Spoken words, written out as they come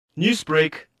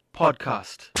Newsbreak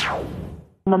Podcast.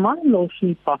 My mother-in-law,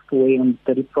 she passed away on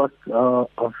the 31st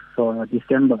of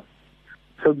December.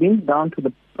 So been down to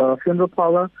the funeral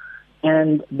parlor,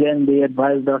 and then they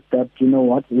advised us that, you know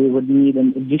what, we would need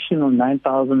an additional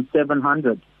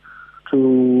 9,700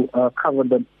 to cover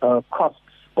the costs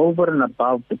over and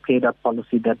above the paid-up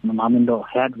policy that my mom-in-law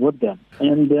had with them.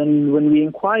 And then when we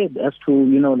inquired as to,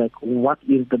 what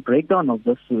is the breakdown of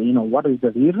this, what is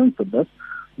the reason for this,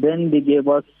 then they gave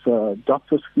us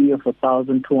doctor's fee of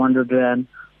 1,200 rand,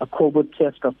 a COVID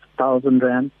test of 1,000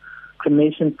 rand,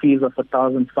 cremation fees of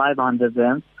 1,500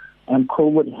 rand, and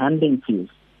COVID handling fees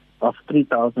of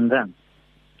 3,000 rand.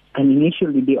 And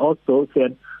initially they also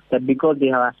said that because they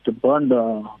have to burn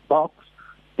the box,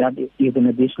 that is an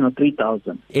additional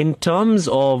 3,000. In terms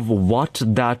of what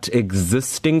that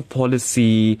existing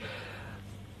policy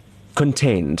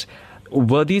contained,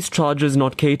 were these charges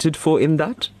not catered for in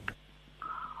that?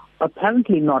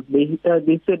 Apparently not. They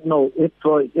said no. If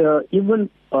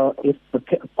even if the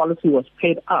policy was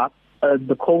paid up,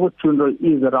 the COVID funeral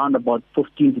is around about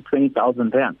 15 to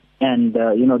 20,000 rand, and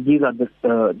these are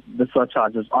the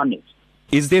surcharges on it.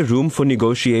 Is there room for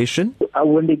negotiation?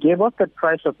 When they gave us that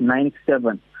price of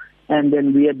 9,700, and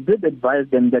then we did advise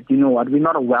them that we're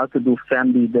not a well-to-do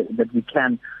family that we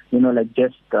can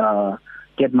just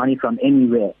get money from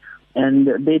anywhere, and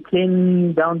they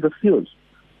came down the fuse.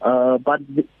 But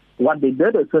what they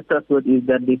did assist us with is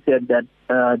that they said that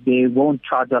they won't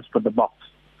charge us for the box.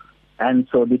 And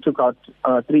so they took out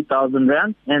 3,000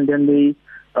 rand, and then they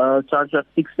charged us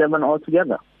 6,700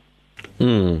 altogether.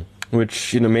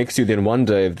 Which, makes you then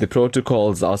wonder, if the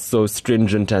protocols are so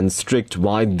stringent and strict,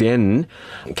 why then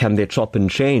can they chop and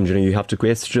change? You have to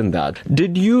question that.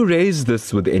 Did you raise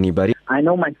this with anybody? I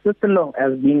know my sister-in-law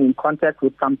has been in contact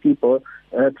with some people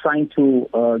trying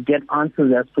to get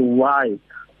answers as to why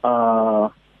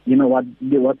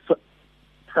what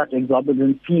such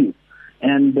exorbitant fees.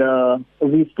 And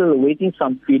we're still awaiting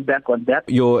some feedback on that.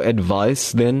 Your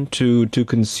advice then to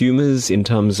consumers in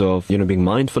terms of, being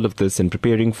mindful of this and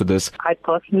preparing for this? I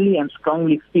personally and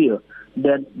strongly feel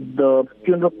that the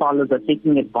funeral parlors are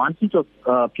taking advantage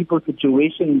of people's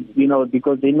situation,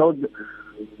 because they know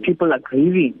people are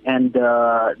grieving, and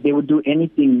they would do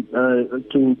anything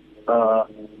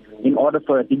in order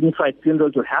for a dignified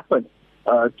funeral to happen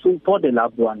for their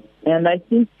loved one. And I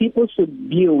think people should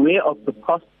be aware of the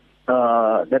cost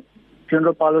that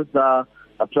funeral parlors are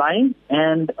applying,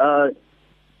 and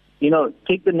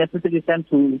take the necessary time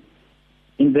to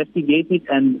investigate it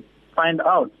and find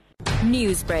out.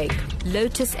 Newsbreak,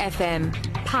 Lotus FM,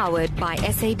 powered by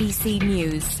SABC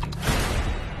News.